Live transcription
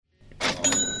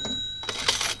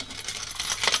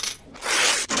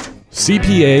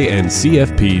CPA and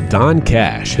CFP Don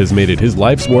Cash has made it his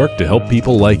life's work to help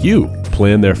people like you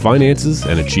plan their finances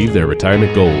and achieve their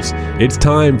retirement goals. It's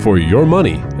time for your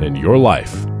money and your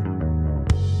life.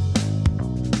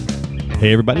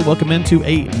 Hey everybody, welcome into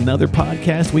another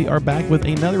podcast. We are back with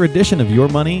another edition of Your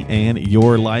Money and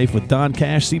Your Life with Don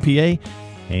Cash, CPA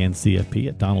and CFP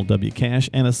at Donald W. Cash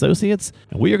and Associates.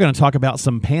 And we are going to talk about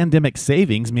some pandemic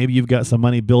savings. Maybe you've got some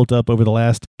money built up over the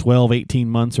last 12, 18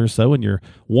 months or so, and you're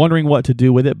wondering what to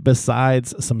do with it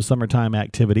besides some summertime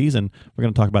activities. And we're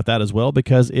going to talk about that as well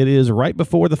because it is right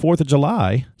before the 4th of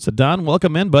July. So Don,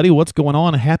 welcome in, buddy. What's going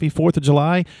on? Happy 4th of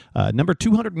July. Number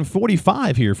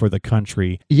 245 here for the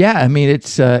country. Yeah, I mean,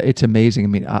 it's amazing. I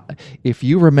mean, if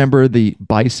you remember the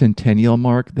bicentennial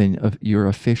mark, then you're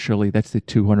officially, that's the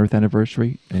 200th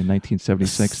anniversary in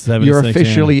 1976. You're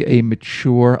officially a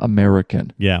mature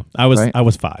American. Yeah, I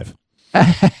was 5.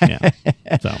 Yeah.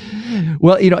 So,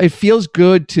 well, it feels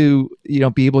good to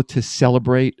be able to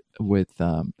celebrate with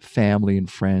family and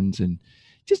friends and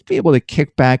just be able to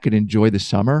kick back and enjoy the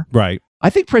summer. Right. I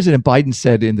think President Biden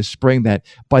said in the spring that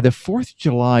by the 4th of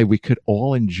July, we could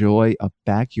all enjoy a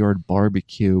backyard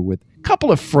barbecue with a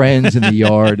couple of friends in the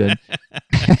yard. And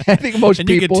I think most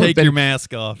people you can take your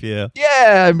mask off. Yeah.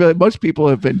 Yeah. Most people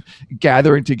have been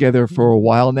gathering together for a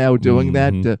while now doing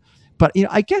that. But,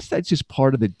 I guess that's just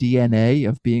part of the DNA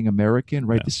of being American,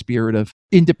 right? Yeah. The spirit of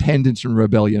independence and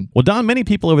rebellion. Well, Don, many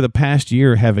people over the past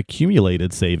year have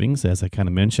accumulated savings, as I kind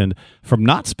of mentioned, from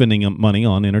not spending money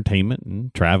on entertainment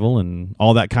and travel and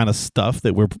all that kind of stuff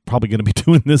that we're probably going to be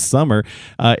doing this summer.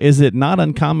 Is it not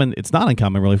uncommon? It's not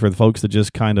uncommon, really, for the folks to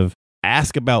just kind of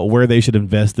ask about where they should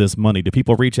invest this money. Do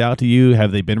people reach out to you?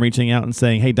 Have they been reaching out and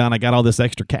saying, hey, Don, I got all this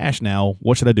extra cash now.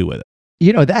 What should I do with it?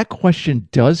 That question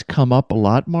does come up a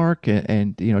lot, Mark,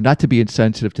 and not to be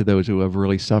insensitive to those who have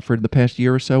really suffered in the past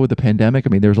year or so with the pandemic. I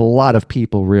mean, there's a lot of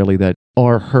people really that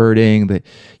are hurting, that,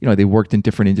 they worked in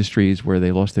different industries where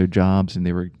they lost their jobs and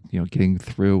they were, getting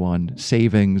through on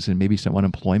savings and maybe some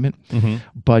unemployment. Mm-hmm.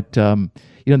 But,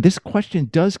 this question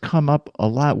does come up a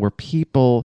lot where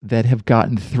people that have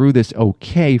gotten through this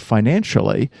okay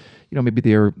financially, maybe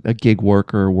they're a gig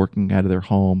worker working out of their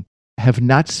home, have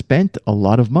not spent a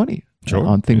lot of money. Sure.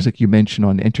 On things like you mentioned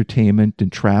on entertainment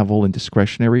and travel and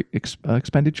discretionary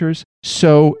expenditures.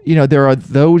 So, there are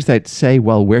those that say,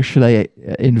 well, where should I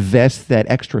invest that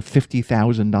extra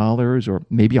 $50,000 or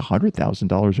maybe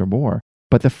 $100,000 or more?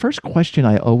 But the first question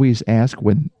I always ask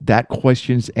when that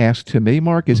question's asked to me,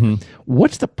 Mark, is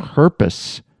what's the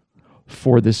purpose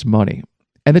for this money?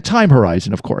 And the time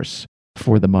horizon, of course,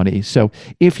 for the money. So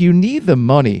if you need the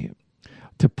money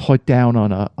to put down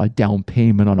on a down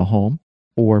payment on a home,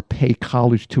 or pay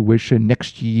college tuition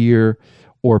next year,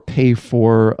 or pay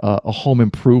for a home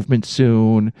improvement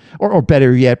soon, or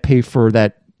better yet, pay for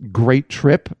that great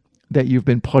trip that you've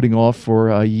been putting off for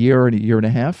a year and a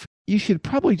half, you should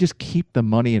probably just keep the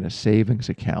money in a savings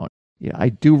account. I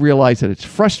do realize that it's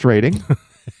frustrating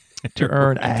to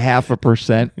earn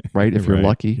 0.5%, right, if you're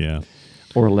lucky,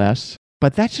 or less.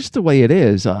 But that's just the way it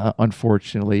is,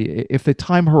 unfortunately. If the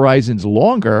time horizon's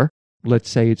longer, let's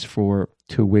say it's for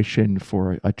tuition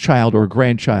for a child or a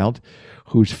grandchild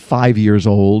who's 5 years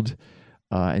old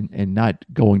and not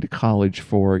going to college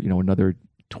for another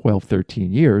 12,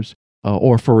 13 years,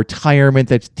 or for retirement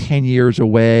that's 10 years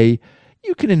away,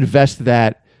 you can invest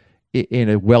that in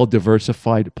a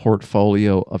well-diversified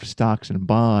portfolio of stocks and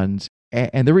bonds.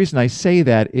 And the reason I say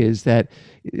that is that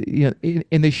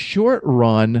in the short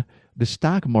run, the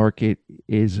stock market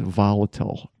is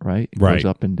volatile, right? It goes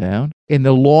up and down. In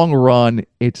the long run,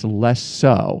 it's less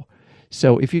so.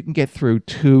 So if you can get through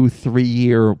 2-3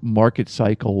 year market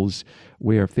cycles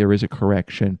where if there is a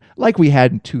correction, like we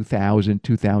had in 2000,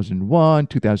 2001,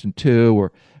 2002,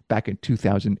 or back in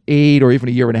 2008, or even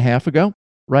a year and a half ago,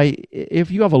 right?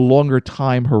 If you have a longer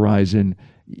time horizon,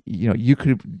 you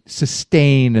could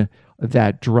sustain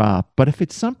that drop. But if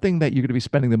it's something that you're going to be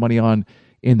spending the money on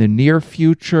in the near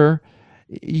future,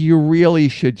 you really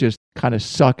should just kind of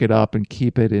suck it up and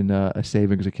keep it in a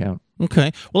savings account.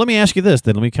 Okay. Well, let me ask you this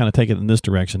then. Let me kind of take it in this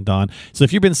direction, Don. So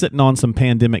if you've been sitting on some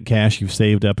pandemic cash you've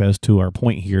saved up, as to our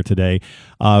point here today,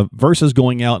 versus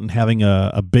going out and having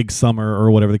a big summer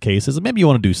or whatever the case is, maybe you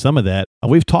want to do some of that.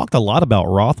 We've talked a lot about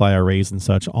Roth IRAs and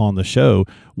such on the show.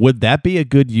 Would that be a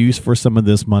good use for some of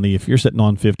this money if you're sitting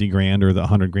on 50 grand or the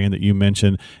 100 grand that you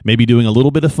mentioned, maybe doing a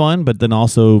little bit of fun, but then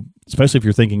also, especially if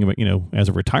you're thinking of it, as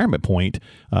a retirement point,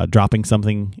 dropping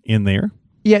something in there?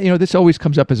 Yeah, this always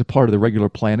comes up as a part of the regular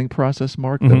planning process,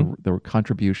 Mark. There were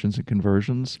contributions and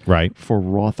conversions for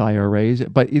Roth IRAs.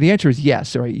 But the answer is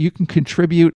yes. Right? You can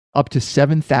contribute up to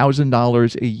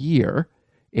 $7,000 a year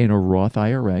in a Roth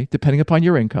IRA, depending upon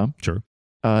your income. Sure.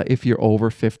 If you're over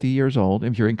 50 years old,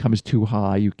 if your income is too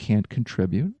high, you can't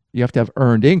contribute. You have to have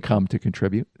earned income to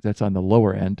contribute. That's on the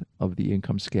lower end of the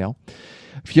income scale.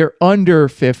 If you're under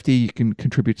 50, you can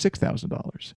contribute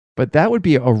 $6,000. But that would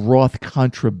be a Roth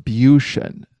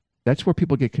contribution. That's where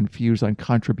people get confused on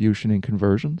contribution and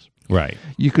conversions. Right.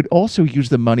 You could also use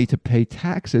the money to pay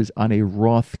taxes on a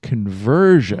Roth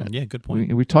conversion. Yeah, good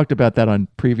point. We talked about that on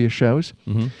previous shows.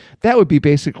 Mm-hmm. That would be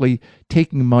basically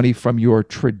taking money from your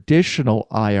traditional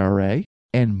IRA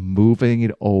and moving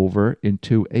it over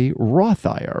into a Roth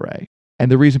IRA.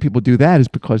 And the reason people do that is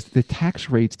because the tax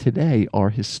rates today are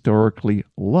historically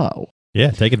low.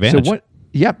 Yeah, take advantage.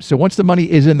 So once the money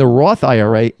is in the Roth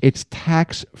IRA, it's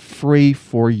tax-free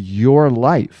for your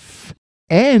life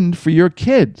and for your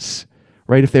kids,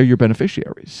 right, if they're your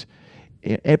beneficiaries.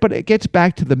 But it gets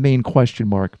back to the main question,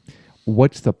 Mark.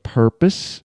 What's the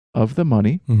purpose of the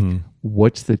money? Mm-hmm.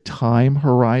 What's the time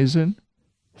horizon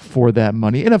for that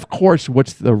money? And of course,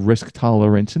 what's the risk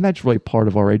tolerance? And that's really part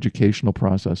of our educational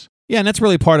process. Yeah, and that's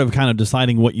really part of kind of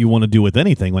deciding what you want to do with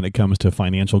anything when it comes to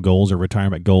financial goals or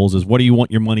retirement goals is what do you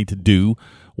want your money to do?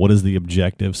 What is the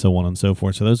objective? So on and so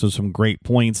forth. So those are some great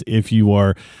points if you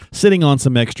are sitting on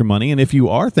some extra money. And if you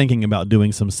are thinking about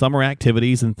doing some summer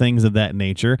activities and things of that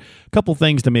nature, a couple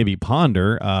things to maybe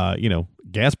ponder.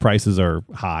 Gas prices are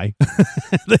high.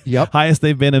 Yep. Highest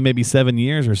they've been in maybe 7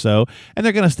 years or so. And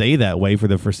they're going to stay that way for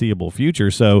the foreseeable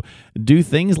future. So do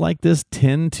things like this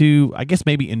tend to, I guess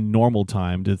maybe in normal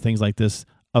time, do things like this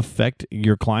affect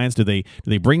your clients? Do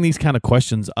they bring these kind of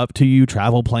questions up to you,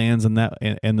 travel plans and that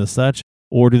and the such?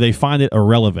 Or do they find it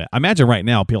irrelevant? I imagine right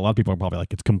now, a lot of people are probably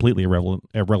like, it's completely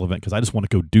irrelevant because I just want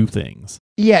to go do things.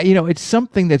 Yeah, it's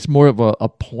something that's more of a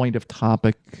point of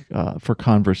topic for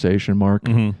conversation, Mark.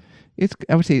 Mm-hmm. It's,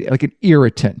 I would say, like an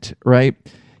irritant, right?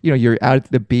 You're out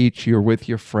at the beach, you're with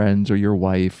your friends or your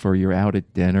wife, or you're out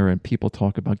at dinner, and people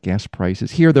talk about gas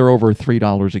prices. Here, they're over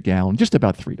 $3 a gallon, just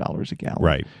about $3 a gallon.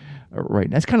 Right. Right.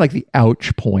 And that's kind of like the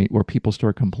ouch point where people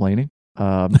start complaining.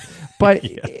 But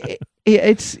Yeah.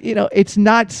 it's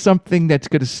not something that's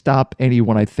going to stop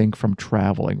anyone, I think, from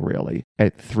traveling really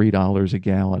at $3 a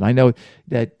gallon. I know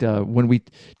that when we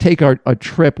take a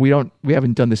trip, we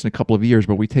haven't done this in a couple of years,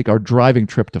 but we take our driving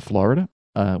trip to Florida.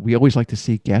 We always like to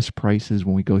see gas prices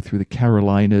when we go through the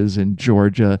Carolinas and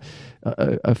Georgia,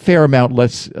 a fair amount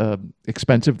less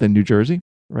expensive than New Jersey,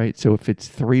 right? So if it's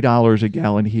 $3 a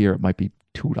gallon here, it might be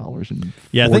 $2.40.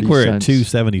 Yeah, I think we're at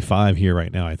 $2.75 here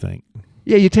right now, I think.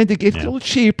 Yeah, you tend to get a little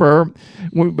cheaper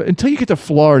until you get to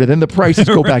Florida. Then the prices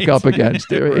go back up again.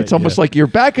 It's almost like you're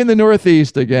back in the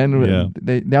Northeast again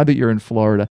now that you're in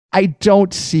Florida. I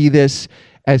don't see this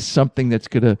as something that's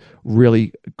going to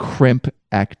really crimp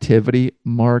activity,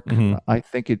 Mark. Mm-hmm. I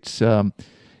think it's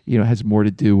has more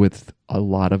to do with a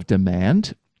lot of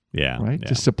demand. Yeah, right. Yeah.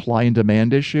 The supply and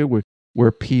demand issue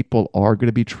where people are going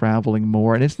to be traveling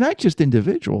more, and it's not just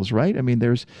individuals, right? I mean,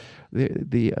 there's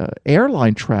the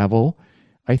airline travel.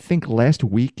 I think last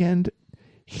weekend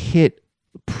hit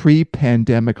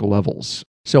pre-pandemic levels.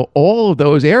 So all of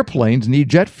those airplanes need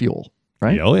jet fuel,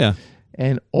 right? Oh, yeah.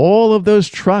 And all of those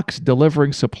trucks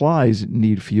delivering supplies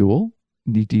need fuel,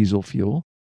 need diesel fuel.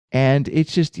 And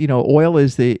it's just, oil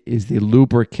is the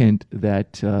lubricant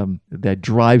that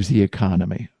drives the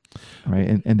economy,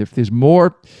 right? And if there's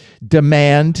more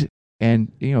demand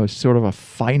and sort of a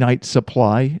finite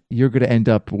supply, you're going to end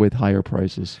up with higher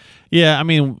prices. Yeah, I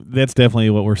mean, that's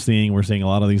definitely what we're seeing. We're seeing a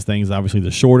lot of these things, obviously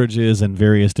the shortages in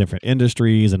various different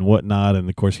industries and whatnot. And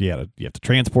of course, you have to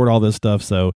transport all this stuff.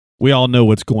 So we all know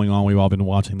what's going on. We've all been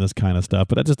watching this kind of stuff.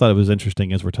 But I just thought it was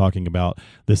interesting as we're talking about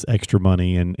this extra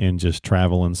money and just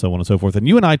travel and so on and so forth. And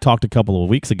you and I talked a couple of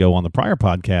weeks ago on the prior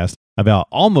podcast about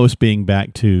almost being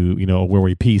back to, where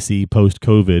we PC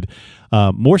post-COVID.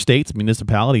 More states,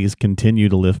 municipalities continue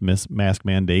to lift mask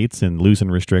mandates and loosen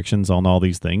restrictions on all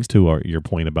these things, to your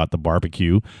point about the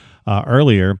barbecue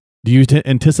earlier. Do you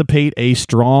anticipate a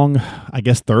strong, I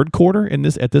guess, third quarter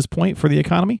at this point for the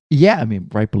economy? Yeah, I mean,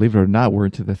 right. Believe it or not, we're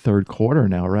into the third quarter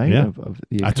now, right? Yeah. Of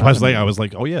the economy. I was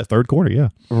like, oh yeah, third quarter, yeah.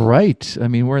 Right. I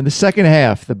mean, we're in the second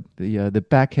half, the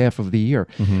back half of the year.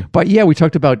 Mm-hmm. But yeah, we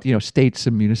talked about states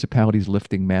and municipalities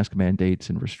lifting mask mandates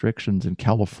and restrictions, and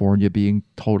California being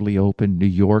totally open, New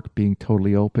York being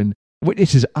totally open.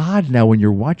 This is odd now when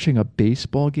you're watching a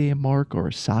baseball game, Mark, or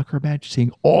a soccer match,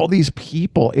 seeing all these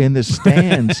people in the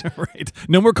stands. Right.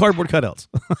 No more cardboard cutouts.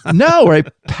 No, right.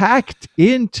 Packed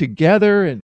in together,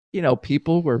 and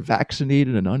people were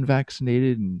vaccinated and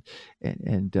unvaccinated,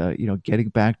 and getting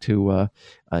back to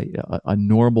a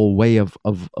normal way of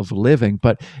living.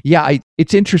 But yeah,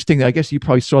 it's interesting. I guess you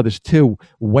probably saw this too.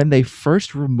 When they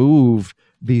first removed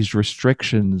these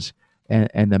restrictions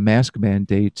and the mask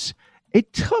mandates,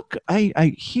 it took,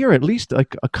 I hear, at least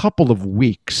like a couple of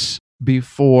weeks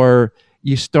before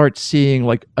you start seeing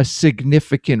like a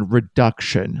significant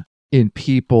reduction in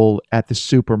people at the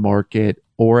supermarket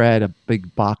or at a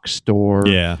big box store,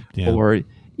 or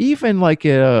even like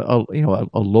a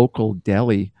local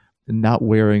deli not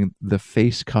wearing the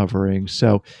face covering.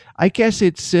 So I guess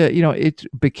it's it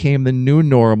became the new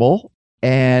normal,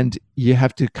 and you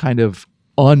have to kind of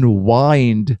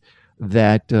unwind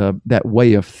that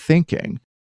way of thinking.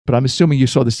 But I'm assuming you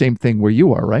saw the same thing where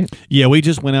you are, right? Yeah, we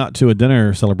just went out to a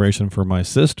dinner celebration for my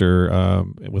sister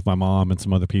with my mom and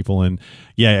some other people. And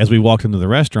yeah, as we walked into the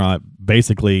restaurant,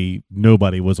 basically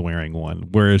nobody was wearing one.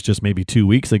 Whereas just maybe 2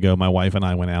 weeks ago, my wife and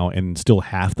I went out and still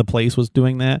half the place was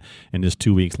doing that. And just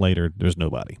 2 weeks later, there's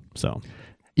nobody. So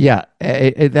yeah,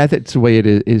 that's the way it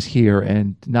is here.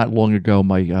 And not long ago,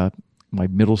 my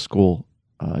middle school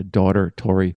daughter,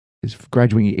 Tori, is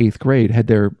graduating 8th grade, had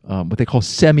their what they call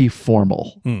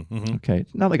semi-formal. Mm-hmm. Okay,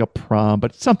 not like a prom,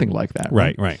 but something like that.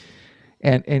 Right.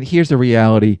 And here's the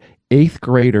reality: 8th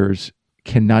graders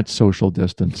cannot social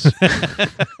distance.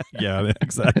 Yeah,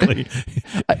 exactly.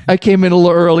 I came in a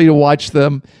little early to watch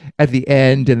them at the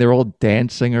end, and they're all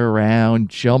dancing around,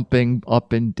 jumping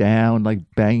up and down, like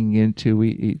banging into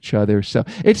each other. So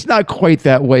it's not quite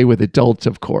that way with adults,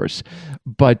 of course.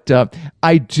 But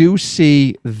I do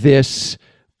see this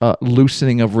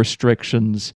loosening of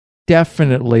restrictions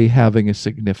definitely having a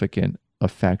significant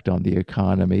effect on the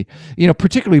economy.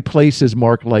 Particularly places,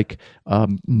 Mark, like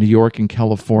New York and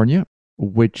California,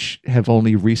 which have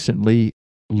only recently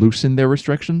loosened their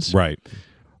restrictions. Right.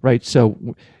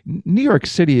 So New York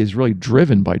City is really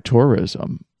driven by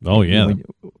tourism. Oh, yeah.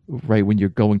 When you're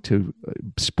going to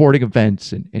sporting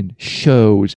events and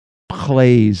shows,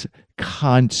 plays,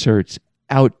 concerts,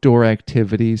 outdoor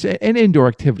activities and indoor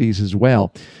activities as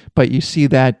well. But you see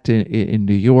that in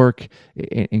New York,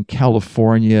 in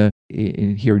California,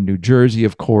 here in New Jersey,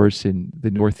 of course, in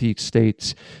the Northeast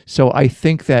states. So I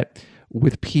think that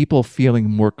with people feeling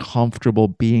more comfortable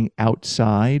being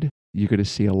outside, you're going to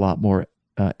see a lot more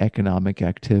economic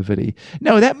activity.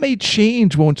 Now, that may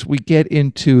change once we get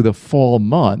into the fall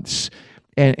months.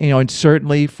 And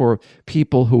certainly for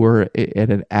people who are at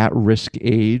an at-risk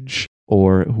age,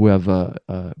 or who have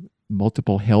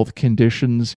multiple health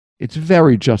conditions, it's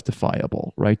very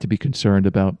justifiable, right, to be concerned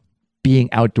about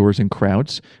being outdoors in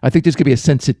crowds. I think there's going to be a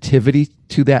sensitivity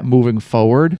to that moving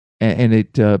forward, and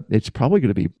it's probably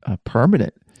going to be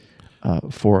permanent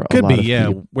for a lot of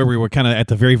people. Where we were kind of at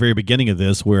the very, very beginning of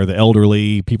this, where the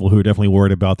elderly, people who are definitely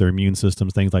worried about their immune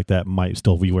systems, things like that, might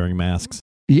still be wearing masks.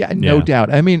 Yeah, no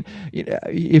doubt. I mean,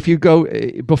 if you go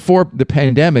before the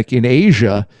pandemic in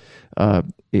Asia,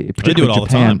 they do it all Japan, the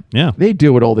time. Yeah, they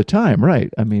do it all the time,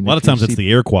 right? I mean, a lot of times it's the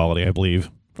air quality, I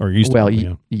believe, or used to. Well,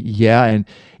 yeah, and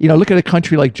look at a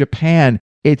country like Japan.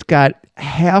 It's got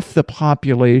half the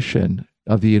population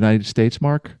of the United States,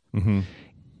 Mark,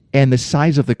 and the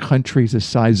size of the country is the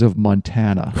size of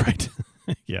Montana. Right.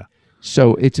 Yeah.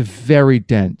 So it's very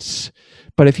dense.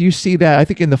 But if you see that, I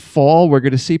think in the fall we're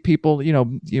going to see people,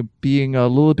 being a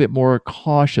little bit more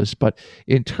cautious. But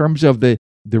in terms of the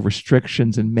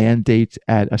restrictions and mandates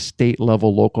at a state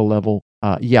level, local level,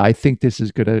 I think this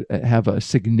is going to have a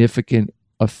significant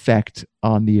effect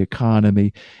on the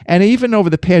economy. And even over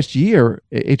the past year,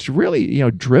 it's really,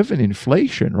 driven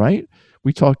inflation, right?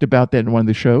 We talked about that in one of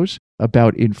the shows,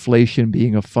 about inflation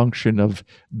being a function of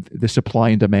the supply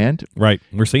and demand. Right.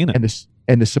 We're seeing it.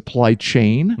 And the supply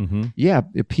chain. Mm-hmm. Yeah,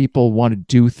 people want to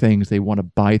do things. They want to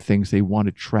buy things. They want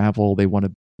to travel. They want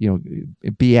to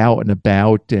be out and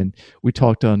about. And we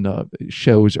talked on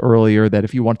shows earlier that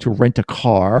if you want to rent a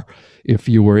car, if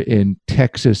you were in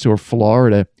Texas or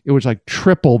Florida, it was like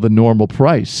triple the normal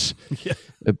price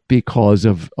because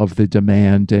of the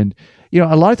demand. And,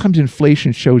 a lot of times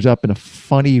inflation shows up in a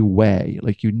funny way.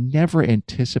 Like you never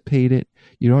anticipate it.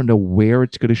 You don't know where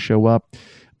it's going to show up.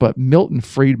 But Milton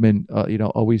Friedman,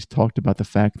 always talked about the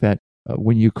fact that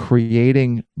when you're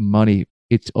creating money,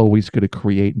 it's always going to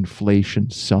create inflation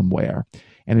somewhere.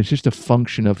 And it's just a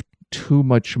function of too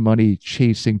much money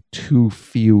chasing too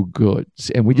few goods.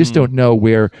 And we just don't know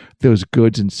where those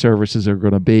goods and services are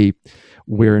going to be,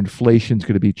 where inflation's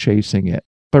going to be chasing it.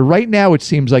 But right now, it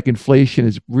seems like inflation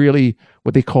is really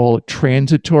what they call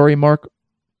transitory, Mark.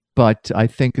 But I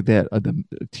think that,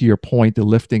 to your point, the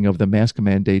lifting of the mask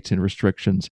mandates and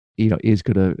restrictions, is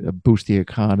going to boost the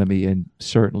economy and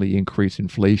certainly increase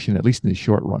inflation, at least in the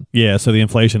short run. Yeah, so the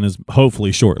inflation is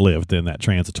hopefully short-lived, then that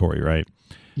transitory, right?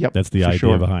 Yep, that's the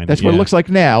idea behind That's it. what it looks like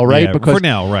now, right? Yeah, because for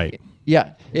now, right?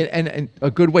 Yeah, and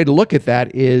a good way to look at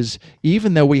that is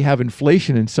even though we have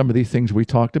inflation in some of these things we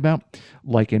talked about,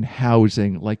 like in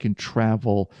housing, like in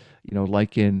travel,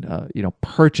 like in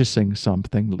purchasing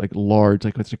something like large,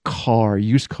 like it's a car,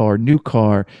 used car, new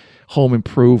car, home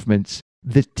improvements,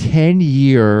 the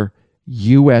 10-year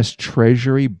U.S.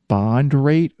 Treasury bond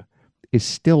rate is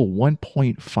still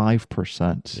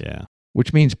 1.5%. Yeah.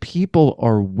 Which means people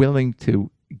are willing to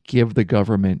give the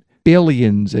government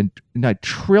billions and not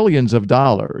trillions of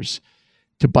dollars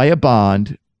to buy a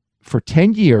bond for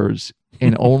 10 years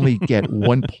and only get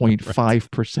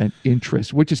 1.5%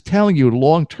 interest, which is telling you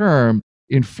long term,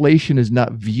 inflation is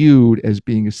not viewed as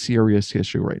being a serious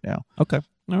issue right now. Okay.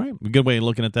 All right. A good way of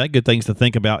looking at that. Good things to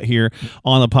think about here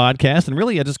on the podcast. And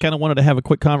really, I just kind of wanted to have a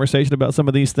quick conversation about some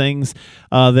of these things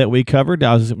that we covered.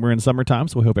 We're in summertime,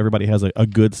 so we hope everybody has a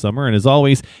good summer. And as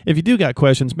always, if you do got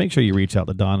questions, make sure you reach out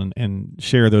to Don and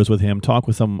share those with him. Talk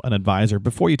with an advisor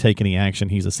before you take any action.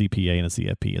 He's a CPA and a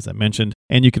CFP, as I mentioned.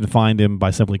 And you can find him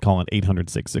by simply calling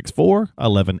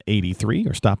 800-664-1183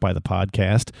 or stop by the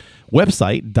podcast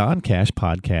website,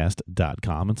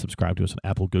 DonCashPodcast.com, and subscribe to us on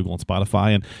Apple, Google, and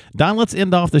Spotify. And Don, let's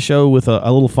end off the show with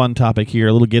a little fun topic here,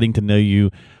 a little getting to know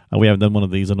you. We haven't done one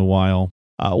of these in a while.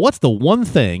 What's the one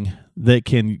thing that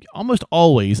can almost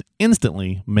always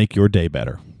instantly make your day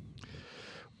better?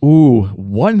 Ooh,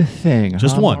 one thing.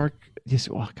 Just one. Mark? Yes.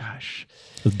 Oh, gosh.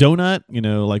 A donut,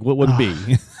 like what would it be?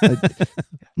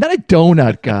 Not a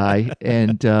donut guy.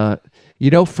 And,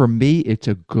 for me, it's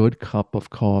a good cup of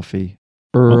coffee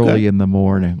early in the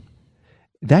morning.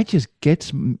 That just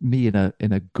gets me in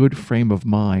a good frame of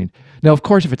mind. Now, of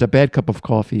course, if it's a bad cup of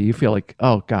coffee, you feel like,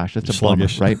 oh gosh, that's a bummer,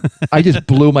 right? I just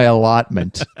blew my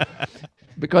allotment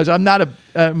because I'm not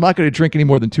going to drink any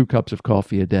more than 2 cups of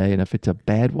coffee a day. And if it's a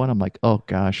bad one, I'm like, oh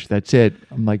gosh, that's it.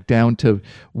 I'm like down to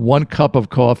 1 cup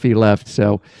of coffee left.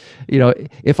 So,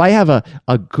 if I have a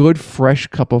good fresh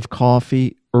cup of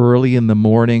coffee early in the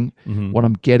morning when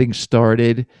I'm getting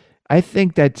started, I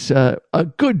think that's a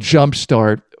good jump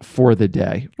start for the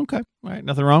day. Okay. All right.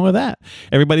 Nothing wrong with that.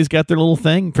 Everybody's got their little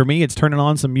thing. For me, it's turning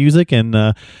on some music and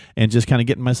just kind of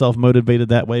getting myself motivated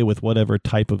that way with whatever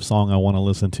type of song I want to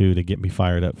listen to get me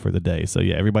fired up for the day. So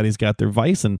yeah, everybody's got their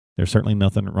vice and there's certainly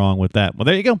nothing wrong with that. Well,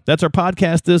 there you go. That's our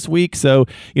podcast this week. So,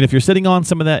 if you're sitting on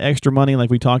some of that extra money,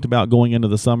 like we talked about going into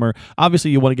the summer,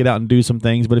 obviously you want to get out and do some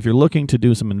things, but if you're looking to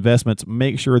do some investments,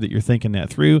 make sure that you're thinking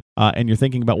that through and you're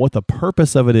thinking about what the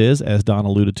purpose of it is, as Don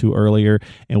alluded to earlier,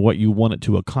 and what you want it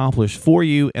to accomplish for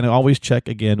you. And always check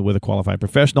again with a qualified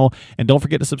professional. And don't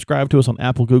forget to subscribe to us on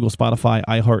Apple, Google, Spotify,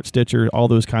 iHeart, Stitcher, all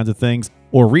those kinds of things.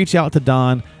 Or reach out to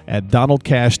Don at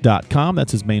DonaldCash.com.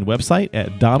 That's his main website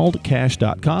at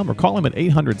DonaldCash.com. Or call him at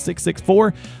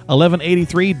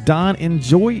 800-664-1183. Don,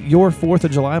 enjoy your 4th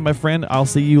of July, my friend. I'll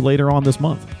see you later on this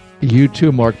month. You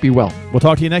too, Mark. Be well. We'll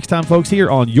talk to you next time, folks, here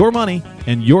on Your Money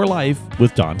and Your Life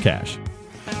with Don Cash.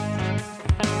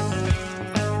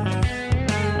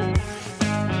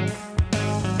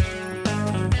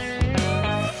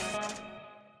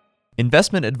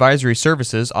 Investment advisory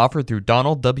services offered through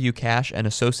Donald W. Cash &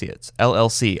 Associates,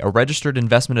 LLC, a registered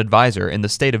investment advisor in the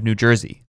state of New Jersey.